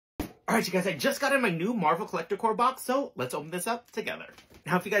All right, you guys, I just got in my new Marvel Collector Core box, so let's open this up together.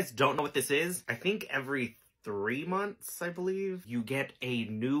 Now, if you guys don't know what this is, I think every 3 months, I believe, you get a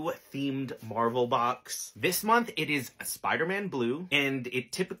new themed Marvel box. This month, it is Spider-Man Blue, and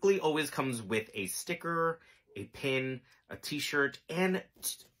it typically always comes with a sticker, a pin, a t-shirt, and...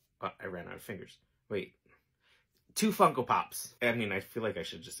 I ran out of fingers. Wait. 2 Funko Pops. I mean, I feel like I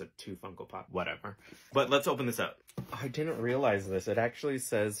should just have 2 Funko Pop, whatever. But let's open this up. Oh, I didn't realize this. It actually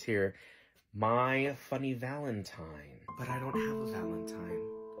says here, My Funny Valentine. But I don't have a Valentine.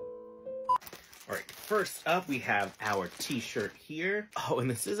 All right, first up, we have our t-shirt here. Oh, and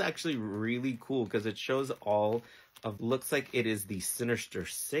this is actually really cool because it shows all of, looks like it is the Sinister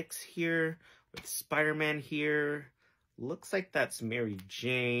Six here, with Spider-Man here. Looks like that's Mary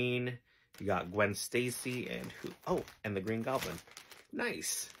Jane. You got Gwen Stacy and who? Oh, and the Green Goblin.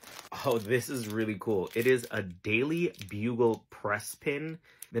 Nice. Oh, this is really cool. It is a Daily Bugle press pin.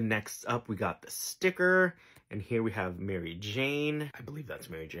 Then next up, we got the sticker. And here we have Mary Jane. I believe that's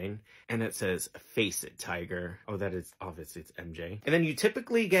Mary Jane. And it says, Face It, Tiger. Oh, that is, obviously it's MJ. And then you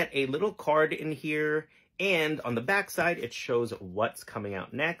typically get a little card in here. And on the back side, it shows what's coming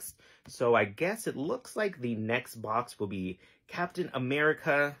out next. So I guess it looks like the next box will be Captain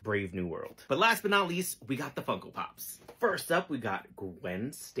America, Brave New World. But last but not least, we got the Funko Pops. First up, we got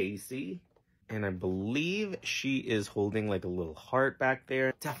Gwen Stacy. And I believe she is holding like a little heart back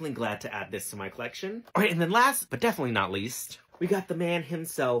there. Definitely glad to add this to my collection. All right, and then last, but definitely not least, we got the man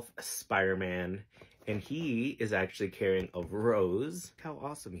himself, Spider-Man. And he is actually carrying a rose. Look how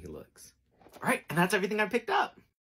awesome he looks. All right, and that's everything I picked up.